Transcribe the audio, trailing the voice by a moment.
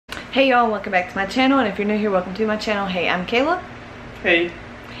Hey y'all, welcome back to my channel, and if you're new here, welcome to my channel. Hey, I'm Kayla. Hey.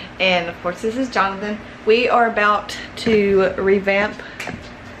 And of course this is Jonathan. We are about to revamp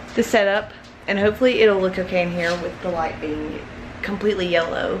the setup, and hopefully it'll look okay in here with the light being completely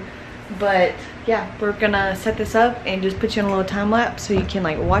yellow. But yeah, we're gonna set this up and just put you in a little time lapse so you can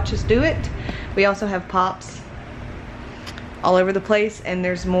like watch us do it. We also have pops all over the place, and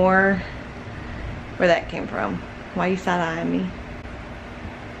there's more where that came from. Why are you side-eyeing me?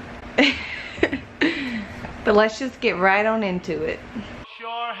 But let's just get right on into it.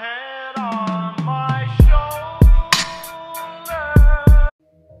 Your head on my shoulder.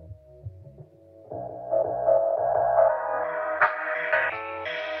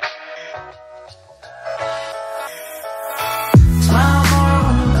 Smile more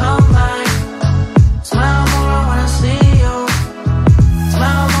when you come by. Smile more when I see you.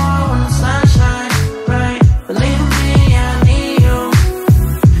 Smile more when the sun shines bright. Believe me, I need you.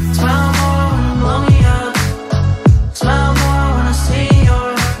 Smile more when you blow me up. Smile more when I see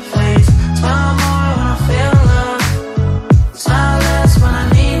your face. Smile more when I feel love. Smile less when I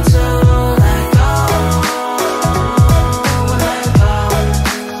need to let go. Let go.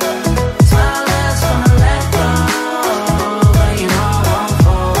 Smile less when I let go. But you know I won't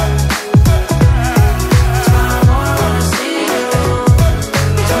fall. Smile more when I see you.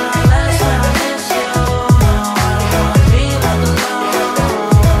 Smile less when I miss you. No, I don't wanna be left alone.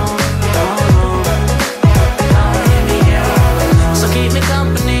 Don't leave me here all alone. So keep me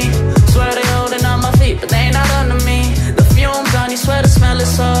company. Swear they holding on my feet, but they not under me. The fumes on your sweater smell is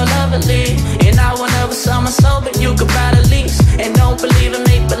so lovely. And I will never sell my soul, but you could buy the lease. And don't believe in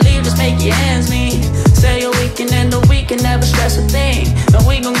make believe, just make your ends meet. Say a weekend and a week and never stress a thing. And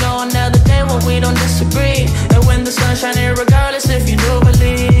we gon' go another day when we don't disagree. And when the sun shining, regardless if you do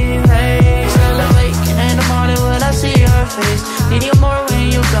believe. Hey, celebrate in the morning when I see your face. Need you more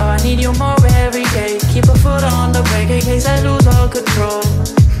when you go, I need you more every day. Keep a foot on the brake in case I lose all control.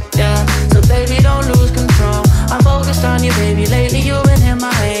 Yeah, so baby don't lose control. I'm focused on you, baby. Lately you've been in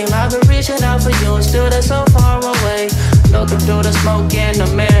my aim. I've been reaching out for you and still they're so far away. Looking through the smoke in the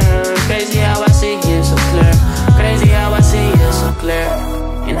mirror. Crazy how I see you so clear. Crazy how I see you so clear.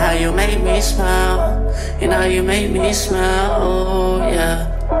 And how you make me smile. And how you make me smile, oh yeah.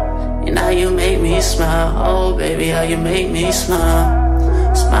 And how you make me smile, oh baby, how you make me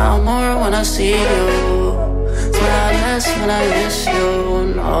smile. Smile more when I see you. Smile less when I miss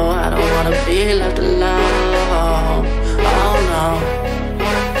you. No, I don't wanna be left alone. Oh no.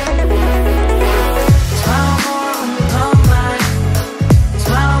 Smile more when you come by.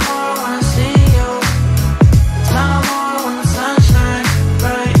 Smile more when I see you. Smile more when the sun shines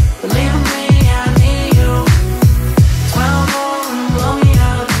bright. Believe in me, I need you. Smile more when you blow me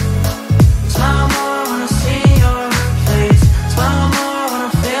up. Smile more when I see your face. Smile more when I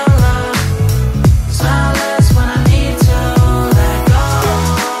feel love. Smile less when I need to let go.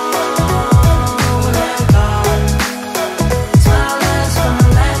 Let go. Smile less when I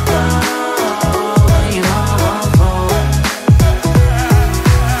let go. But you know I won't fall.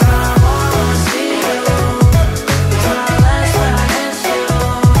 Smile more when I see you. Smile less when I miss you.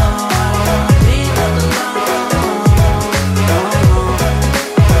 No, I don't wanna be left alone.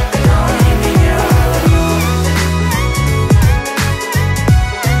 Don't leave me here all alone.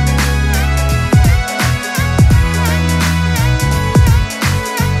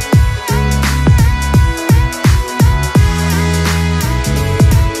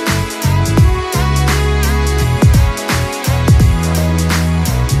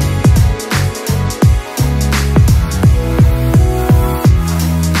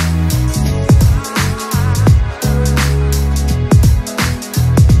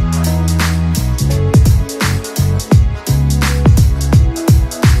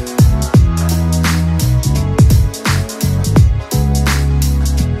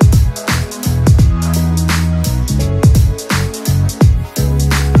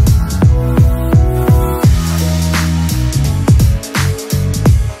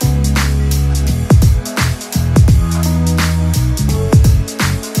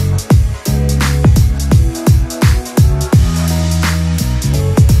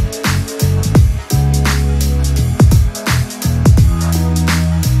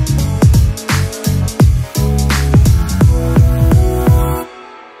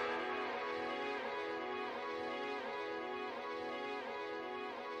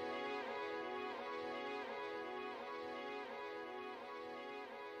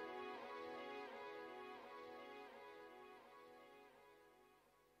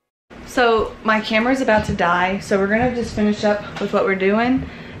 So my camera's about to die, so we're gonna just finish up with what we're doing,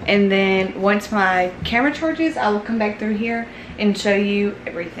 And then once my camera charges, I will come back through here and show you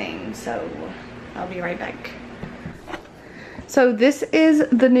everything. So I'll be right back. So this is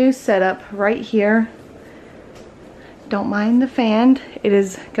the new setup right here. Don't mind the fan, it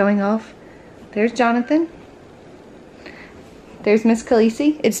is going off. There's Jonathan. There's Miss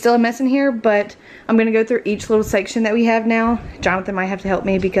Khaleesi. It's still a mess in here, but I'm gonna go through each little section that we have now. Jonathan might have to help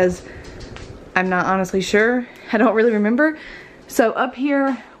me because I'm not honestly sure. I don't really remember. So up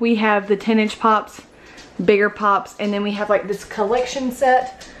here we have the 10-inch pops, bigger pops, and then we have like this collection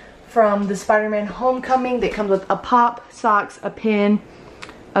set from the Spider-Man Homecoming that comes with a pop, socks, a pin,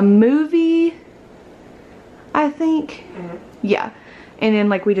 a movie, I think. Yeah. And then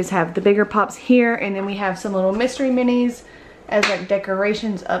like we just have the bigger pops here, and then we have some little mystery minis as like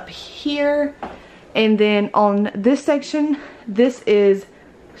decorations up here. And then on this section, this is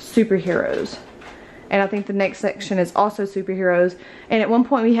superheroes. And I think the next section is also superheroes. And at one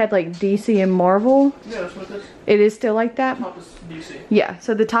point we had like DC and Marvel. Yeah, that's what this. It is still like that? Top is DC. Yeah,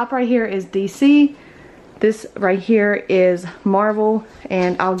 so the top right here is DC. This right here is Marvel.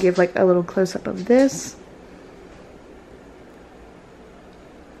 And I'll give like a little close-up of this.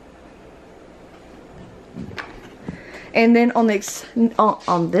 And then on this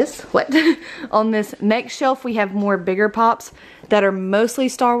on this next shelf we have more bigger pops that are mostly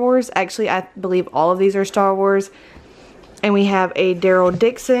Star Wars. Actually, I believe all of these are Star Wars. And we have a Daryl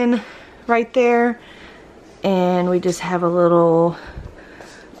Dixon right there. And we just have a little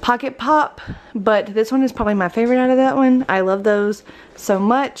pocket pop. But this one is probably my favorite out of that one. I love those so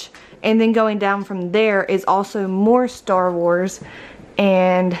much. And then going down from there is also more Star Wars.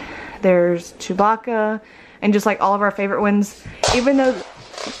 And there's Chewbacca. And just like all of our favorite ones, even though,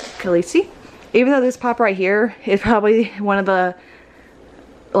 Khaleesi, even though this pop right here is probably one of the,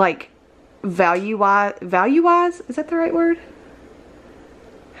 like, value-wise, is that the right word?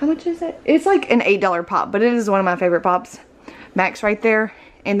 How much is it? It's like an $8 pop, but it is one of my favorite pops. Max right there.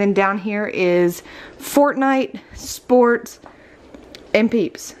 And then down here is Fortnite, Sports, and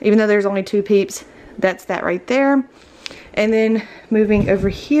Peeps. Even though there's only 2 Peeps, that's that right there. And then moving over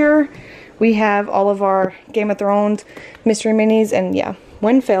here, we have all of our Game of Thrones mystery minis, and yeah,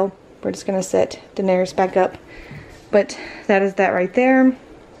 one fell. We're just gonna set Daenerys back up. But that is that right there.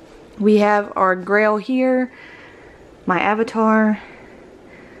 We have our Grail here, my Avatar,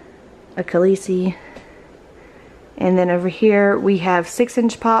 a Khaleesi, and then over here we have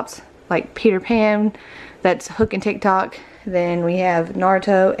 6-inch pops, like Peter Pan, that's Hook and TikTok. Then we have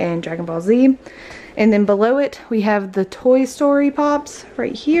Naruto and Dragon Ball Z. And then below it, we have the Toy Story pops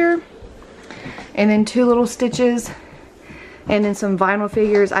right here. And then 2 little Stitches, and then some vinyl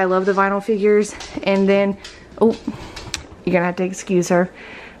figures. I love the vinyl figures. And then, oh, you're gonna have to excuse her.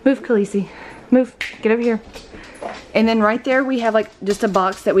 Move, Khaleesi. Move, get over here. And then right there we have like just a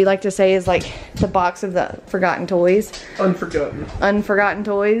box that we like to say is like the box of the forgotten toys. Unforgotten. Unforgotten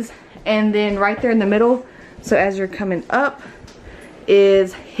toys. And then right there in the middle, so as you're coming up,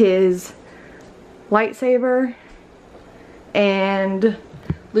 is his lightsaber and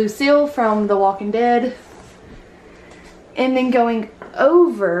Lucille from The Walking Dead. And then going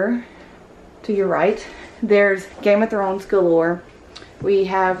over to your right, there's Game of Thrones galore. We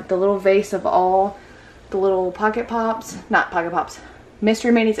have the little vase of all the little pocket pops, not pocket pops,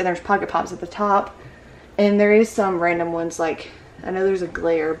 mystery minis, and there's pocket pops at the top. And there is some random ones, like, I know there's a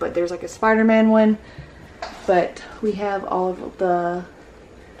glare, but there's like a Spider-Man one. But we have all of the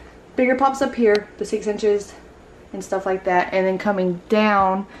bigger pops up here, the 6 inches and stuff like that. And then coming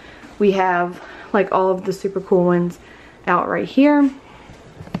down, we have like all of the super cool ones out right here.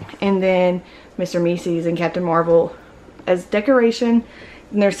 And then Mr. Macy's and Captain Marvel as decoration.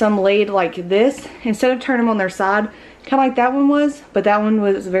 And there's some laid like this. Instead of turning them on their side, kind of like that one was, but that one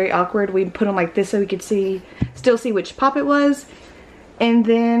was very awkward. We put them like this so we could still see which pop it was. And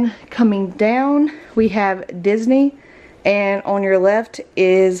then coming down, we have Disney. And on your left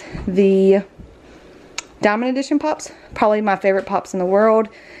is the Diamond Edition pops, probably my favorite pops in the world.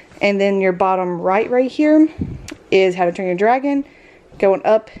 And then your bottom right here is How to Train Your Dragon. Going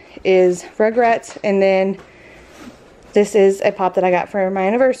up is Rugrats, and then this is a pop that I got for my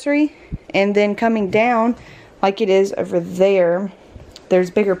anniversary. And then coming down, like it is over there, there's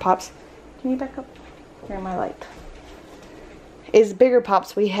bigger pops. Can you back up? Here in my light. Is bigger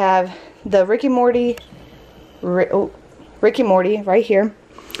pops. We have the Rick and Morty right here.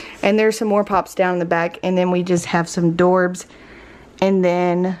 And there's some more pops down in the back. And then we just have some Dorbs. And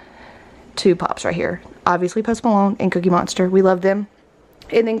then 2 pops right here. Obviously Post Malone and Cookie Monster. We love them.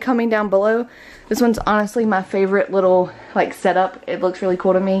 And then coming down below, this one's honestly my favorite little like setup. It looks really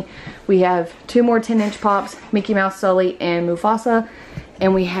cool to me. We have 2 more 10-inch pops, Mickey Mouse, Sully, and Mufasa.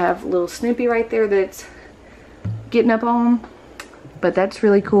 And we have little Snoopy right there that's getting up on. But that's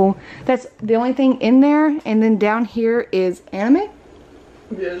really cool. That's the only thing in there. And then down here is anime.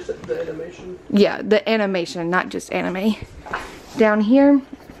 Yes, the animation. Yeah, the animation, not just anime. Down here.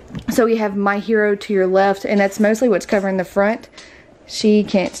 So we have My Hero to your left. And that's mostly what's covering the front. She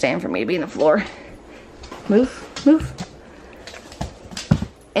can't stand for me to be on the floor. Move, move.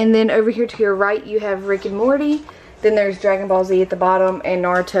 And then over here to your right, you have Rick and Morty. Then there's Dragon Ball Z at the bottom and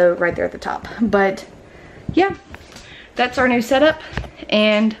Naruto right there at the top. But yeah, that's our new setup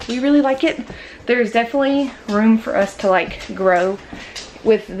and we really like it. There's definitely room for us to like grow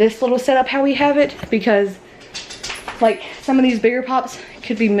with this little setup how we have it, because like some of these bigger pops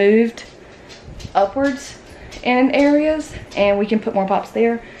could be moved upwards in areas and we can put more pops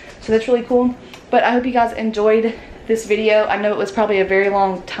there. So that's really cool. But I hope you guys enjoyed this video. I know it was probably a very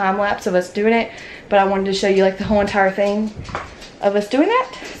long time lapse of us doing it, but I wanted to show you like the whole entire thing of us doing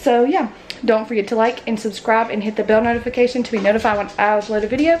that. So yeah, don't forget to like and subscribe and hit the bell notification to be notified when I upload a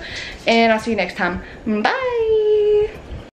video, and I'll see you next time. Bye.